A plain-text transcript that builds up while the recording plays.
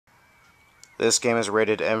This game is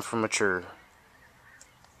rated M for mature.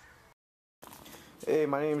 Hey,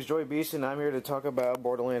 my name is Joy Beast and I'm here to talk about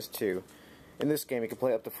Borderlands 2. In this game you can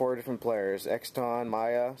play up to 4 different players: Exton,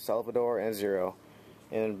 Maya, Salvador, and Zero,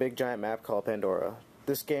 in a big giant map called Pandora.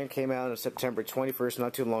 This game came out on September 21st,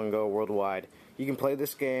 not too long ago, worldwide. You can play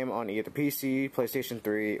this game on either PC, PlayStation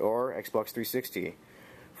 3, or Xbox 360.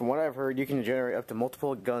 From what I've heard, you can generate up to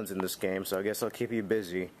multiple guns in this game, so I guess it'll keep you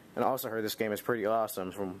busy. And I also heard this game is pretty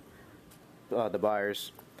awesome from the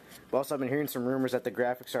buyers. But also, I've been hearing some rumors that the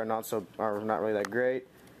graphics are not really that great.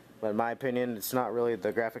 But in my opinion, it's not really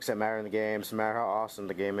the graphics that matter in the game, no matter how awesome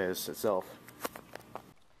the game is itself.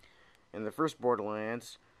 In the first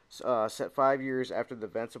Borderlands, set 5 years after the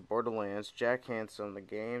events of Borderlands, Jack Hanson, the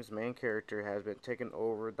game's main character, has been taken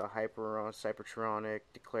over the Cybertronic,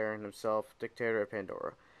 declaring himself dictator of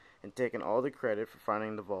Pandora, and taking all the credit for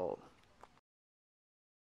finding the vault.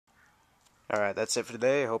 Alright, that's it for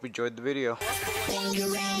today. I hope you enjoyed the video. You're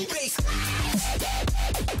ready.